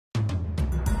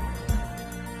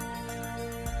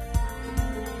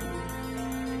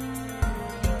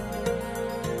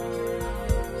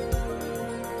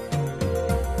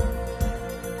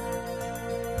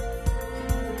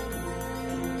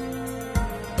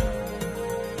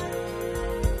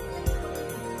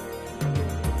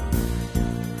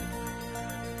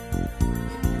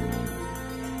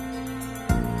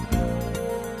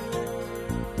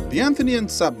The Anthony and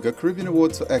Sabga Caribbean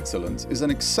Awards for Excellence is an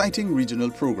exciting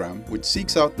regional program which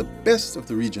seeks out the best of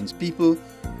the region's people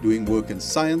doing work in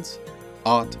science,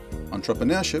 art,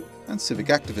 entrepreneurship, and civic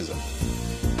activism.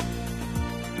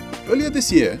 Earlier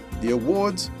this year, the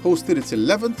awards hosted its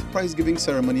 11th prize-giving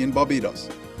ceremony in Barbados,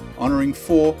 honoring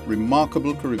 4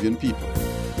 remarkable Caribbean people.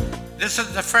 This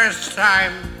is the first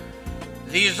time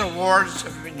these awards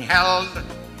have been held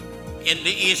in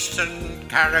the Eastern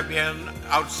Caribbean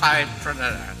outside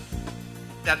Trinidad.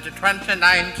 That the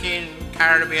 2019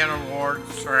 Caribbean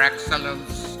Awards for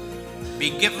Excellence be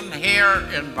given here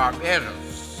in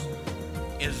Barbados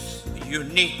is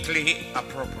uniquely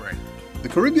appropriate. The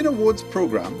Caribbean Awards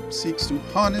program seeks to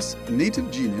harness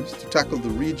native genius to tackle the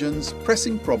region's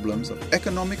pressing problems of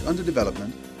economic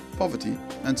underdevelopment, poverty,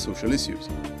 and social issues.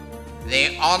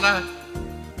 They honor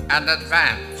and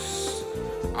advance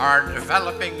our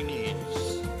developing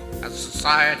needs as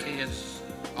societies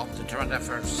of the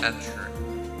 21st century.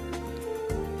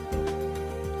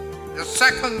 The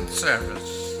second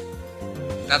service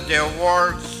that the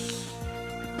awards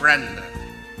render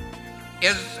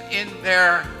is in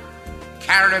their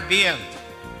Caribbean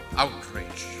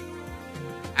outreach,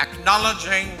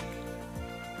 acknowledging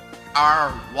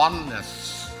our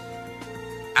oneness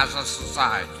as a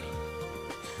society.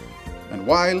 And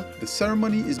while the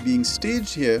ceremony is being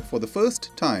staged here for the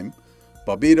first time,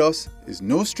 Barbados is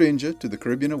no stranger to the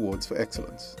Caribbean Awards for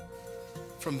Excellence.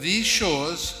 From these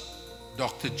shores,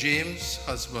 Dr. James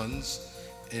Husbands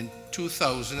in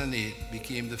 2008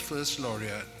 became the first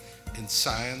laureate in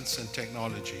science and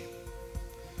technology.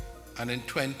 And in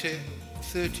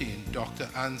 2013, Dr.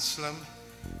 Anselm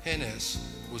Hennes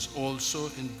was also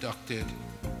inducted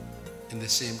in the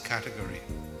same category.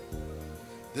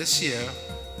 This year,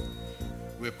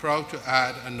 we're proud to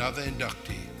add another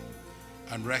inductee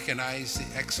and recognize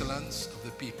the excellence of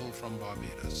the people from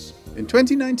Barbados. In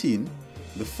 2019,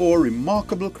 the 4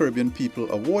 remarkable Caribbean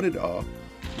people awarded are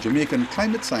Jamaican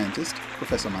climate scientist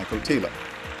Professor Michael Taylor,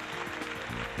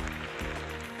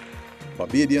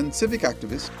 Barbadian civic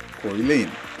activist Corey Lane,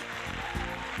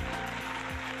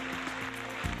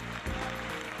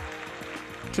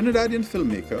 Trinidadian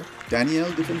filmmaker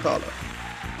Danielle DeFintala,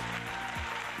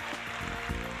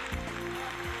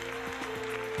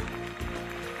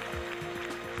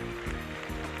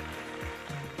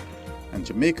 and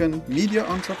Jamaican media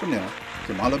entrepreneur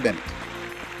Kamala Bennett.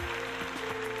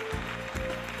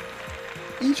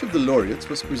 Each of the laureates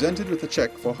was presented with a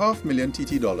check for $500,000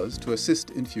 TT to assist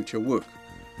in future work.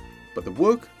 But the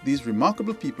work these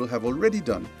remarkable people have already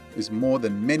done is more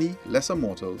than many lesser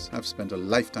mortals have spent a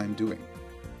lifetime doing.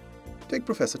 Take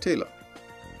Professor Taylor,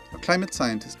 a climate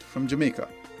scientist from Jamaica.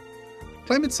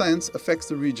 Climate science affects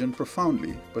the region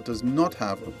profoundly but does not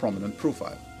have a prominent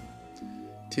profile.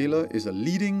 Taylor is a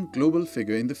leading global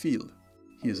figure in the field.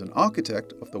 He is an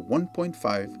architect of the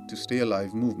 1.5 to Stay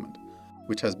Alive movement,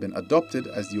 which has been adopted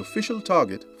as the official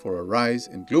target for a rise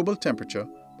in global temperature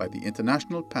by the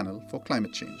International Panel for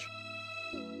Climate Change.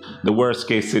 The worst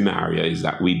case scenario is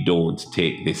that we don't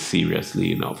take this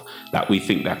seriously enough, that we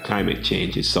think that climate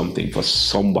change is something for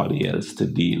somebody else to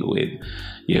deal with,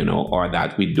 or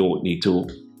that we don't need to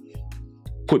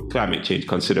put climate change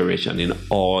consideration in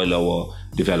all our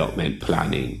development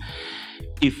planning.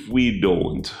 If we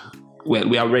don't, well,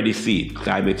 we already see it.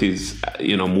 Climate is,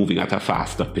 moving at a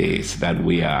faster pace than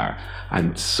we are.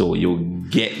 And so you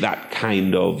get that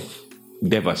kind of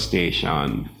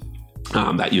devastation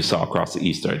that you saw across the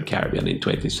Eastern Caribbean in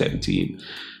 2017,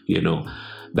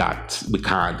 that we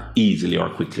can't easily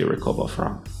or quickly recover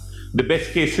from. The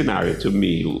best case scenario to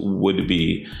me would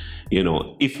be,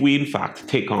 if we in fact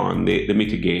take on the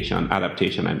mitigation,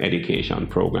 adaptation, and education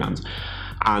programs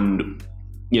and,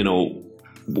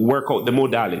 work out the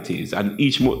modalities and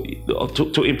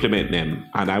to implement them.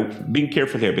 And I'm being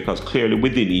careful here because clearly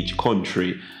within each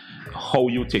country, how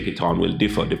you take it on will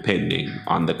differ depending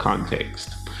on the context.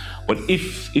 But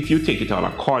if you take it on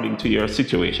according to your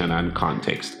situation and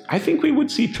context, I think we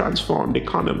would see transformed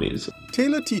economies.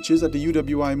 Taylor teaches at the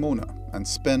UWI Mona and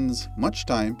spends much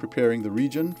time preparing the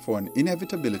region for an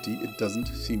inevitability it doesn't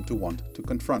seem to want to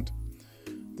confront: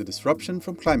 the disruption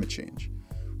from climate change,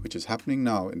 which is happening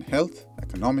now in health,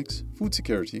 economics, food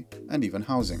security, and even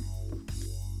housing.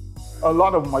 A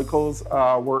lot of Michael's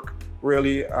work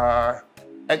really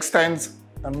extends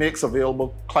and makes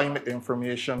available climate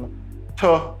information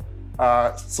to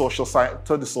the social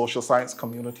science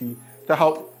community to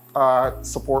help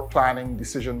support planning,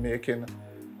 decision making.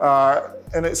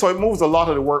 So it moves a lot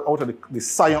of the work out of the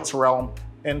science realm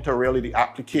into really the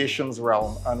applications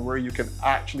realm, and where you can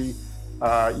actually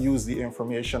use the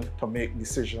information to make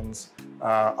decisions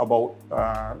about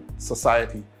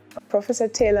society. Professor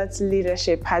Taylor's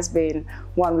leadership has been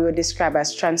one we would describe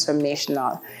as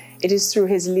transformational. It is through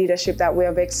his leadership that we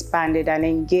have expanded and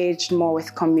engaged more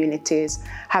with communities,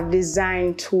 have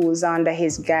designed tools under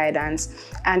his guidance,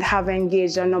 and have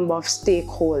engaged a number of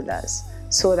stakeholders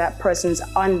so that persons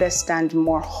understand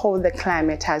more how the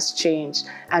climate has changed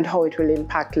and how it will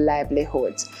impact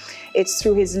livelihoods. It's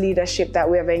through his leadership that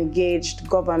we have engaged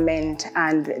government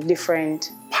and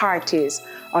different parties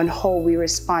on how we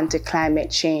respond to climate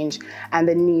change and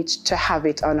the need to have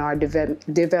it on our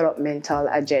developmental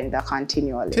agenda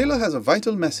continually. Taylor has a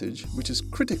vital message which is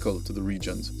critical to the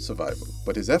region's survival,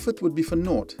 but his effort would be for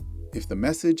naught if the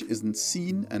message isn't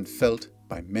seen and felt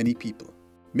by many people.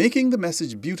 Making the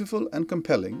message beautiful and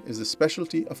compelling is the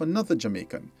specialty of another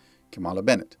Jamaican, Kamala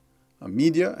Bennett, a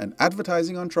media and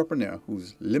advertising entrepreneur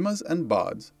whose Limers and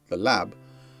Bards, the lab,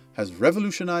 has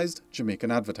revolutionized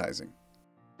Jamaican advertising.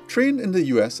 Trained in the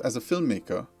US as a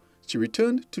filmmaker, she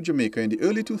returned to Jamaica in the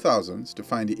early 2000s to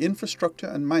find the infrastructure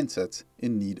and mindsets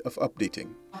in need of updating.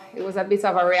 It was a bit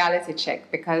of a reality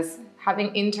check because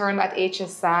having interned at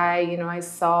HSI, I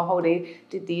saw how they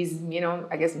did these,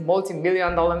 I guess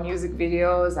multi-million-dollar music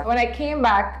videos. When I came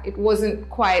back, it wasn't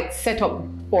quite set up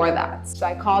for that. So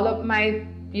I called up my,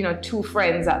 two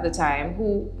friends at the time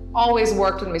who always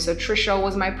worked with me. So Trisha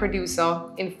was my producer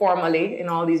informally in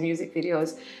all these music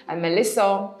videos. And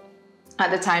Melissa,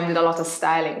 at the time, did a lot of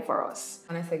styling for us.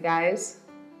 And I said, guys,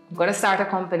 I'm gonna start a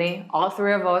company, all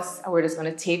three of us, and we're just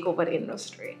gonna take over the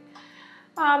industry.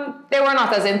 They were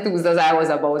not as enthused as I was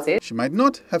about it. She might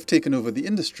not have taken over the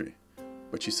industry,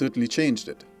 but she certainly changed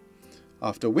it.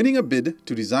 After winning a bid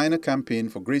to design a campaign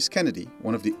for Grace Kennedy,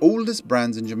 one of the oldest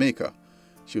brands in Jamaica,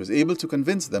 she was able to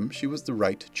convince them she was the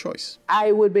right choice.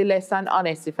 I would be less than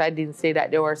honest if I didn't say that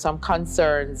there were some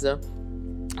concerns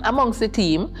amongst the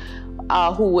team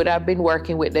who would have been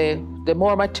working with the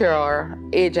more mature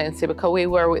agency, because we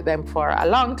were with them for a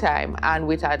long time and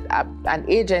with an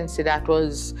agency that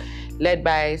was led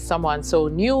by someone so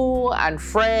new and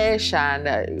fresh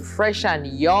and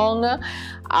young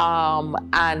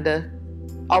and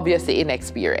obviously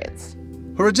inexperienced.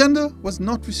 Her agenda was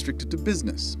not restricted to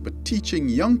business, but teaching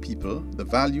young people the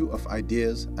value of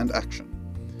ideas and action.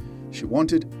 She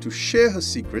wanted to share her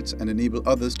secrets and enable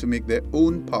others to make their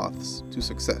own paths to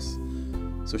success.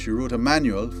 So she wrote a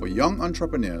manual for young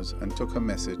entrepreneurs and took her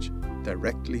message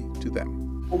directly to them.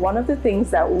 One of the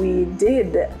things that we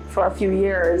did for a few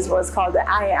years was called the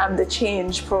I Am the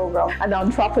Change program, an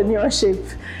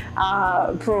entrepreneurship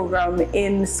program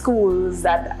in schools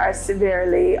that are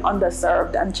severely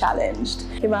underserved and challenged.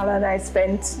 Kamala and I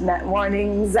spent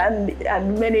mornings and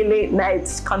many late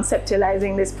nights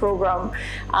conceptualizing this program,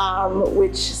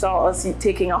 which saw us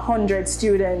taking 100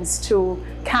 students to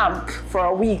camp for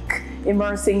a week,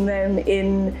 immersing them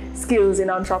in skills in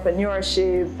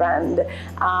entrepreneurship, and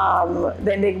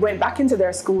then they went back into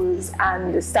their schools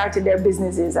and started their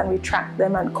businesses, and we tracked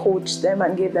them and coached them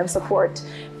and gave them support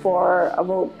for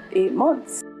about 8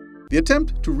 months. The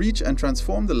attempt to reach and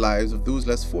transform the lives of those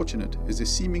less fortunate is a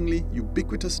seemingly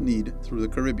ubiquitous need through the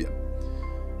Caribbean.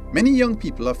 Many young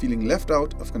people are feeling left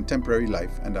out of contemporary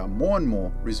life and are more and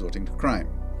more resorting to crime.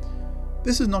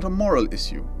 This is not a moral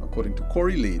issue, according to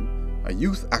Corey Lane, a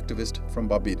youth activist from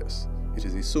Barbados. It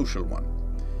is a social one.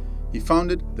 He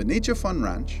founded the Nature Fun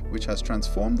Ranch, which has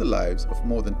transformed the lives of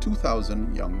more than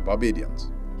 2,000 young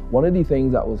Barbadians. One of the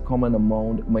things that was common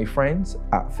among my friends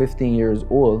at 15 years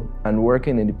old and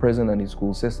working in the prison and the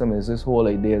school system is this whole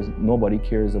idea is nobody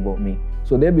cares about me.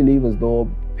 So they believe as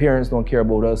though parents don't care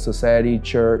about us, society,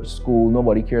 church, school,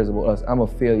 nobody cares about us. I'm a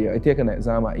failure. I take an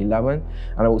exam at 11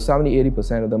 and about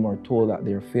 70–80% of them are told that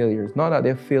they're failures. Not that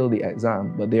they failed the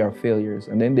exam, but they are failures.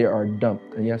 And then they are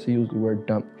dumped, and yes, I use the word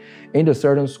dumped, into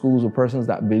certain schools with persons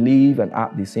that believe and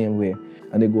act the same way.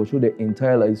 And they go through their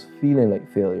entire lives feeling like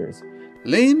failures.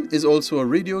 Lane is also a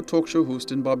radio talk show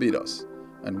host in Barbados,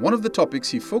 and one of the topics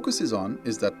he focuses on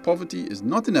is that poverty is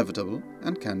not inevitable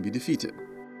and can be defeated.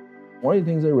 One of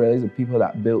the things I realize of people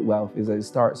that build wealth is that it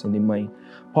starts in the mind.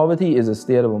 Poverty is a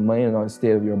state of a mind, not a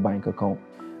state of your bank account.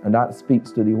 And that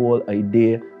speaks to the whole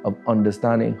idea of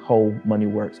understanding how money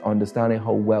works, understanding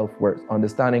how wealth works,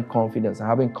 understanding confidence, and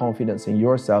having confidence in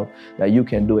yourself that you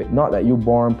can do it, not that you're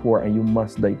born poor and you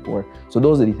must die poor. So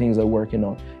those are the things I'm working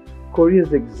on. Corey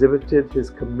has exhibited his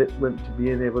commitment to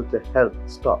being able to help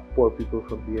stop poor people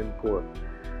from being poor.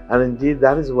 And indeed,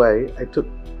 that is why I took,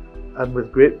 and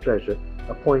with great pleasure,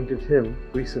 appointed him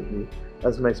recently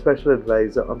as my special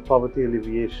advisor on poverty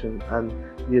alleviation and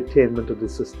the attainment of the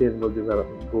Sustainable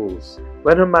Development Goals.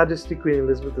 When Her Majesty Queen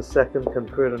Elizabeth II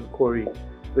conferred on Corey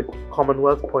the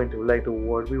Commonwealth Point of Light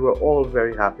Award, we were all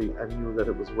very happy and knew that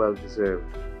it was well deserved.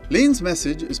 Lane's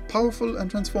message is powerful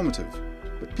and transformative,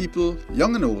 but people,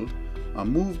 young and old, are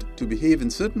moved to behave in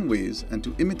certain ways and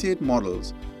to imitate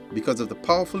models because of the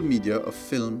powerful media of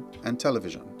film and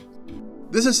television.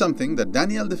 This is something that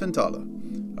Danielle De Fentala,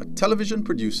 a television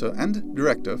producer and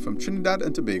director from Trinidad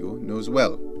and Tobago, knows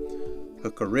well. Her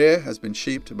career has been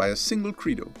shaped by a single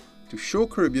credo: to show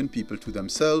Caribbean people to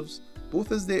themselves,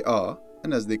 both as they are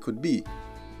and as they could be.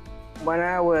 When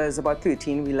I was about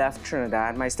 13, we left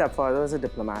Trinidad. My stepfather was a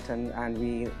diplomat, and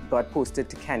we got posted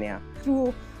to Kenya.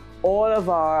 Through all of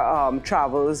our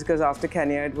travels, because after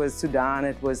Kenya it was Sudan,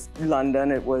 it was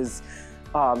London, it was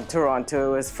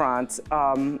Toronto, it was France.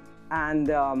 One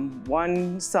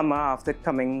summer after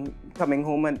coming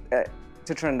home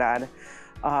to Trinidad,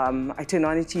 I turned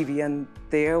on the TV and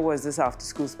there was this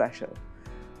after-school special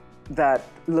that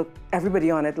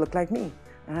everybody on it looked like me.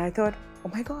 And I thought, oh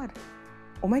my God,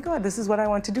 this is what I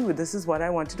want to do. This is what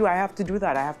I want to do. I have to do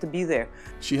that. I have to be there.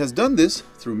 She has done this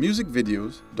through music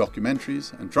videos,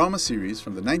 documentaries, and drama series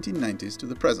from the 1990s to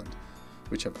the present,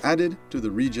 which have added to the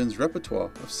region's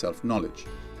repertoire of self-knowledge.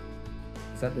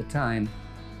 At the time,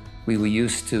 we were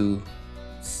used to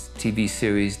TV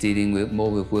series dealing more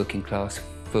with working class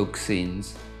folk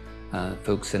scenes,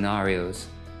 folk scenarios.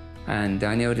 And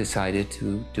Danielle decided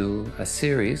to do a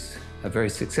series, a very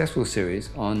successful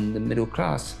series, on the middle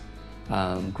class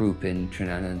group in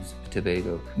Trinidad and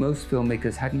Tobago. Most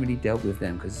filmmakers hadn't really dealt with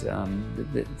them because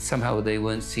somehow they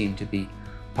weren't seen to be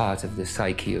part of the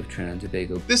psyche of Trinidad and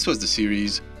Tobago. This was the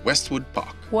series Westwood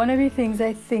Park. One of the things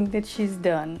I think that she's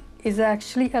done is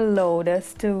actually allowed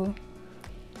us to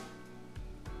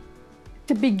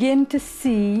begin to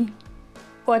see,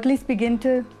 or at least begin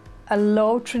to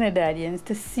allow Trinidadians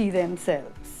to see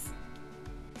themselves.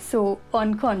 So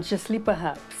unconsciously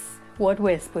perhaps, what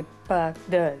Westwood Park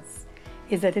does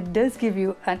is that it does give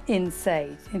you an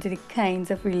insight into the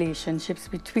kinds of relationships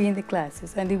between the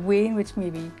classes and the way in which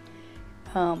maybe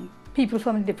people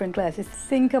from different classes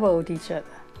think about each other.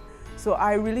 So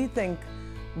I really think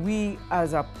we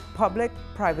as a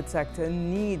public-private sector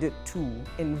need to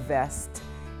invest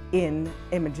in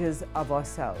images of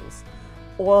ourselves,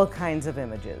 all kinds of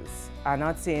images. I'm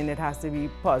not saying it has to be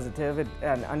positive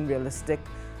and unrealistic,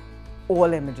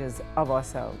 all images of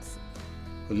ourselves.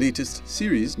 The latest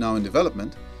series, now in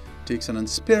development, takes an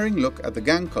unsparing look at the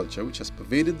gang culture which has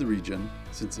pervaded the region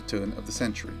since the turn of the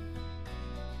century.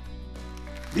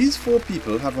 These four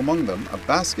people have among them a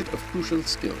basket of crucial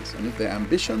skills, and if their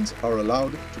ambitions are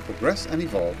allowed to progress and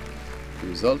evolve, the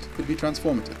result could be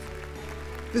transformative.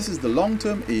 This is the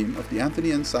long-term aim of the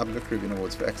Anthony N. Sabga Caribbean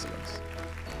Awards for Excellence.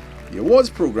 The awards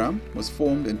program was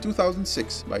formed in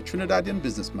 2006 by Trinidadian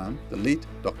businessman, the late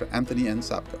Dr. Anthony N.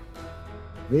 Sabga.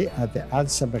 We at the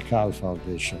Ansa McCall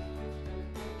Foundation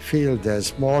feel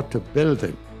there's more to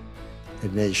building a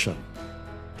nation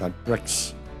than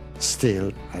bricks,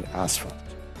 steel, and asphalt.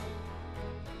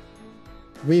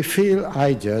 We feel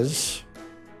ideas,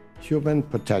 human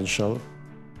potential,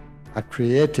 and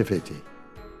creativity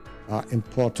are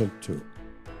important too.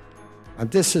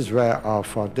 And this is where our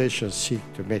foundation seeks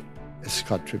to make its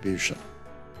contribution.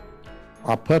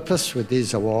 Our purpose with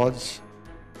these awards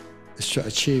is to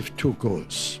achieve two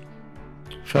goals.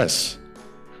 First,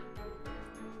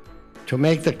 to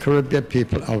make the Caribbean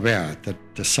people aware that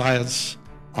the science,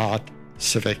 art,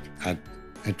 civic, and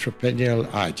entrepreneurial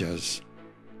ideas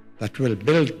that will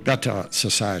build better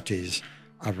societies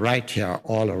are right here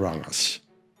all around us.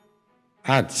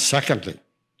 And secondly,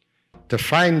 to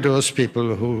find those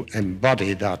people who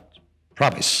embody that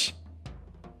promise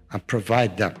and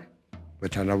provide them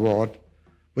with an award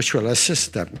which will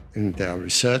assist them in their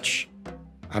research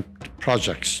and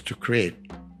projects to create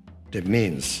the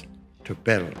means to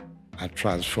build and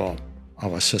transform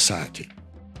our society.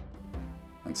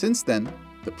 And since then,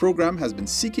 the program has been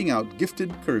seeking out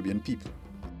gifted Caribbean people.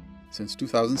 Since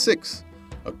 2006,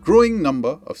 a growing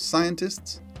number of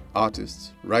scientists,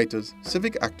 artists, writers,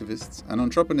 civic activists, and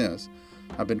entrepreneurs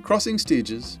have been crossing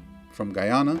stages from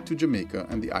Guyana to Jamaica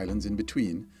and the islands in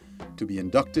between to be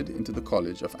inducted into the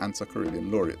College of ANSA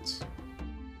Caribbean Laureates.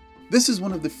 This is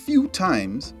one of the few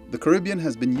times the Caribbean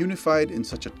has been unified in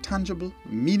such a tangible,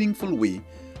 meaningful way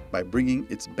by bringing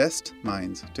its best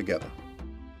minds together.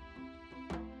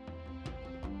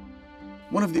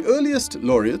 One of the earliest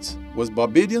laureates was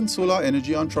Barbadian solar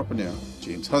energy entrepreneur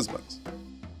James Husbands.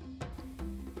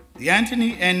 The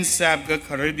Anthony N. Sabga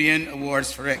Caribbean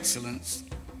Awards for Excellence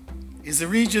is the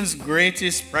region's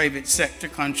greatest private sector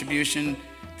contribution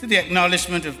to the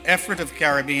acknowledgement of effort of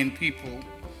Caribbean people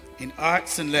in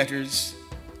arts and letters,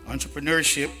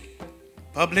 entrepreneurship,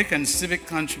 public and civic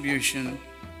contribution,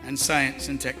 and science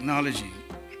and technology.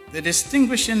 The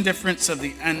distinguishing difference of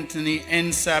the Anthony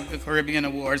N. Sabga Caribbean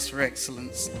Awards for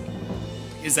Excellence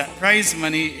is that prize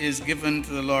money is given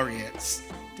to the laureates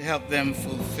to help them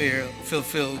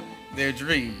fulfill their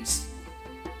dreams.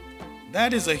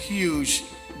 That is a huge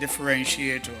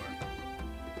differentiator.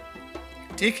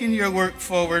 Taking your work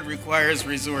forward requires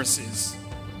resources.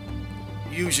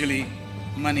 Usually,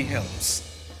 money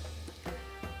helps.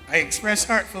 I express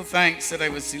heartfelt thanks that I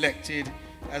was selected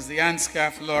as the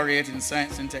ANSCAF Laureate in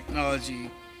Science and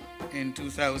Technology in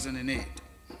 2008.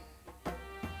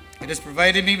 It has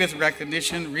provided me with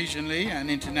recognition regionally and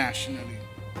internationally.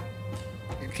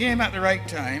 It came at the right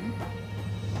time.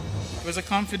 It was a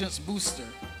confidence booster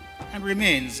and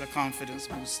remains a confidence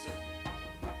booster.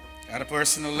 At a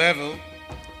personal level,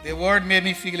 the award made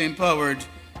me feel empowered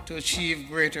to achieve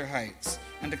greater heights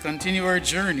and to continue our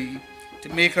journey to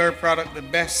make our product the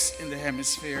best in the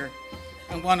hemisphere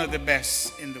and one of the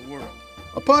best in the world.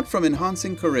 Apart from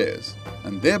enhancing careers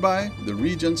and thereby the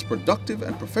region's productive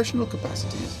and professional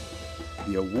capacities,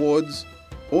 the awards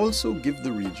also give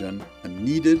the region a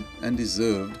needed and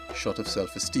deserved shot of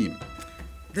self-esteem.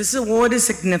 This award is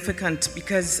significant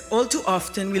because all too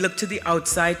often we look to the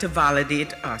outside to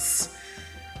validate us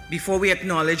before we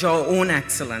acknowledge our own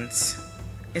excellence.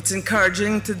 It's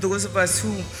encouraging to those of us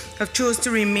who have chosen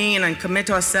to remain and commit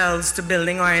ourselves to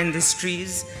building our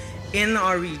industries in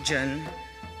our region,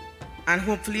 and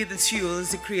hopefully this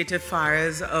fuels the creative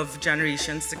fires of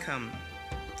generations to come.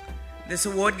 This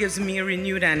award gives me a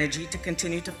renewed energy to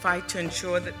continue to fight to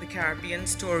ensure that the Caribbean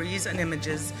stories and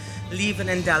images leave an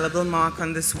indelible mark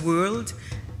on this world,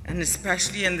 and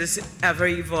especially in this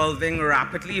ever-evolving,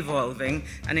 rapidly evolving,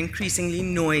 and increasingly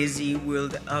noisy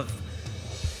world of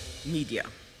media.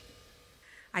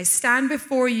 I stand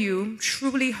before you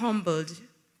truly humbled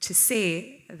to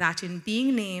say that in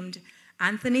being named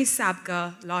Anthony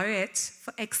Sabga Laureate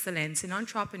for Excellence in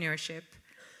Entrepreneurship,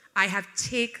 I have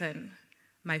taken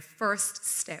my first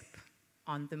step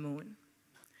on the moon.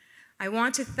 I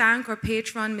want to thank our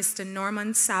patron, Mr.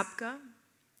 Norman Sabga,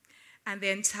 and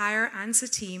the entire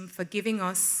ANSA team for giving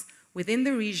us, within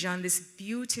the region, this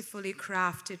beautifully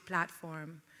crafted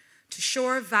platform to show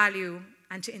our value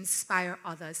and to inspire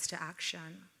others to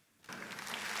action.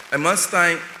 I must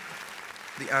thank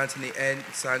the Anthony N.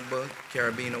 Sabga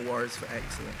Caribbean Awards for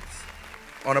Excellence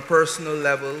on a personal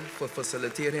level for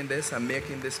facilitating this and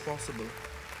making this possible,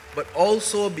 but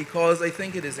also because I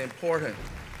think it is important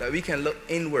that we can look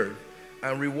inward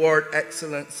and reward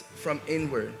excellence from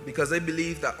inward, because I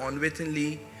believe that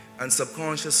unwittingly and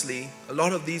subconsciously, a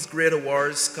lot of these great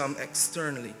awards come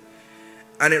externally.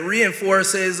 And it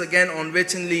reinforces, again,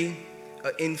 unwittingly,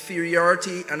 an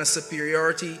inferiority and a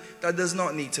superiority that does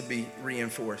not need to be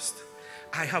reinforced.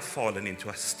 I have fallen into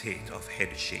a state of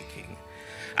head shaking.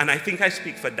 And I think I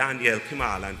speak for Daniel,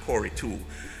 Kimal, and Corey too,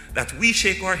 that we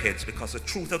shake our heads because the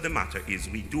truth of the matter is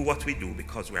we do what we do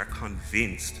because we are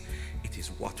convinced it is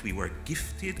what we were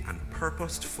gifted and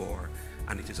purposed for,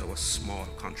 and it is our small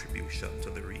contribution to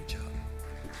the region.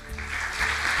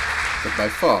 But by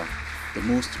far, the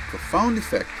most profound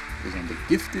effect is on the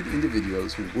gifted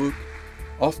individuals who work,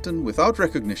 often without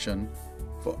recognition,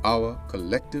 for our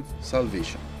collective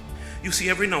salvation. You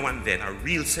see, every now and then a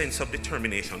real sense of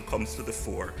determination comes to the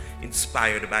fore,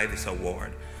 inspired by this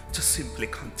award, to simply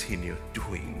continue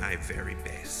doing my very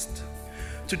best.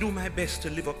 To do my best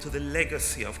to live up to the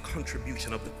legacy of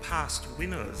contribution of the past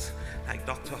winners, like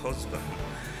Dr. Husband.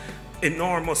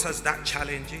 Enormous as that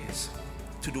challenge is,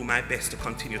 to do my best to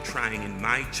continue trying in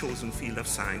my chosen field of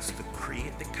science to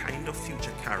create the kind of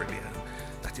future Caribbean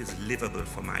that is livable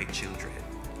for my children.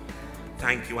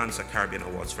 Thank you, ANSA Caribbean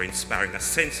Awards, for inspiring a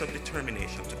sense of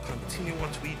determination to continue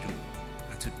what we do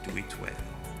and to do it well.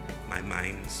 My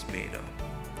mind's made up.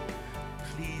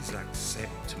 Please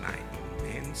accept my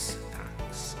immense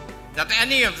thanks. That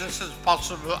any of this is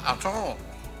possible at all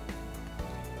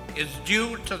is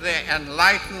due to the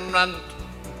enlightenment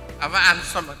of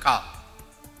Ansa McCall,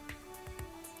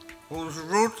 whose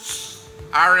roots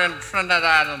are in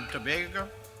Trinidad and Tobago,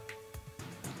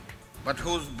 but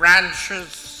whose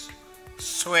branches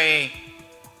sway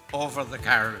over the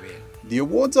Caribbean. The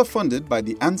awards are funded by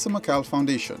the Ansa McCall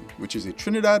Foundation, which is a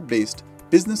Trinidad-based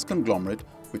business conglomerate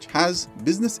which has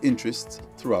business interests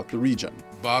throughout the region.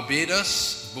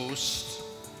 Barbados boasts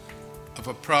of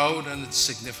a proud and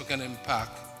significant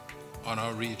impact on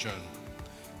our region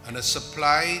and has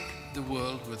supplied the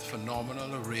world with a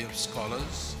phenomenal array of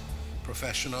scholars,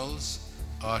 professionals,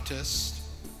 artists,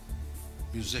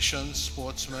 musicians,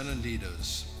 sportsmen, and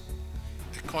leaders.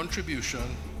 A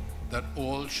contribution that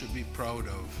all should be proud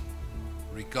of,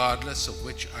 regardless of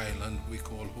which island we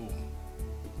call home.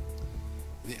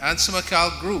 The Ansa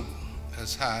McCall Group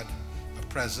has had a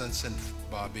presence in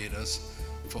Barbados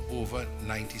for over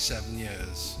 97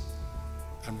 years,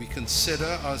 and we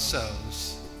consider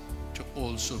ourselves to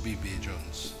also be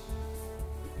Bajans.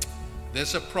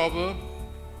 There's a proverb,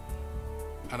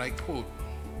 and I quote,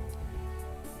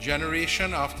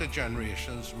 "Generation after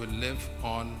generations will live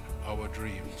on our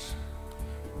dreams.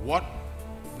 What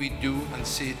we do and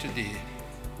say today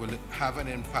will have an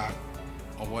impact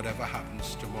on whatever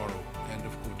happens tomorrow." End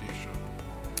of quotation.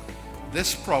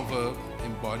 This proverb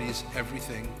embodies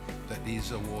everything that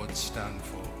these awards stand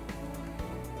for.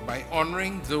 By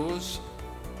honoring those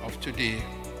of today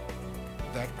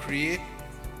that create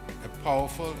a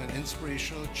powerful and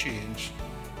inspirational change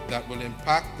that will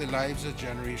impact the lives of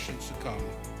generations to come,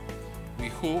 we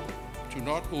hope to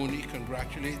not only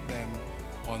congratulate them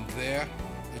on their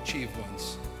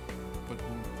achievements, but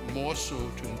more so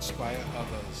to inspire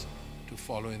others to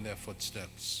follow in their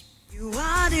footsteps. You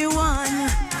are the one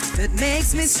that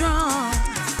makes me strong.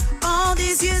 All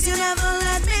these years you never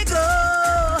let me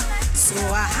go. So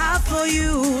I have for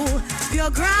you your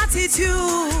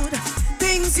gratitude.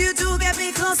 Things you do get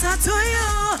me closer to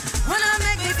you. Wanna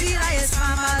make me feel like it's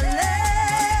family.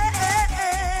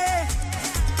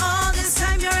 All this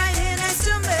time you're right here next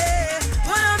to me.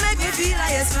 Wanna make me feel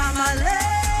like it's family.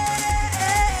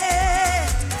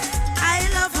 I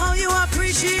love how you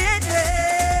appreciate me.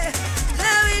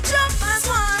 Let me jump as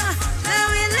one. Let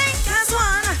me link as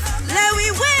one. Let me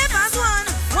wave as one.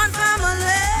 One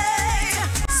family.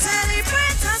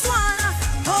 Celebrate as one.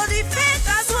 Hold the faith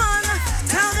as one.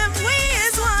 Tell them we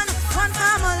is one. One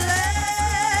family.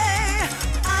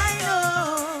 I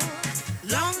know.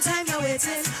 Long time you're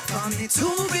waiting for me to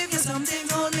bring you something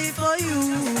only for you.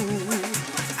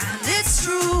 And it's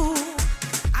true.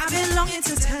 I've been longing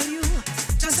to tell you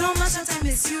just how much I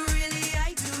miss you.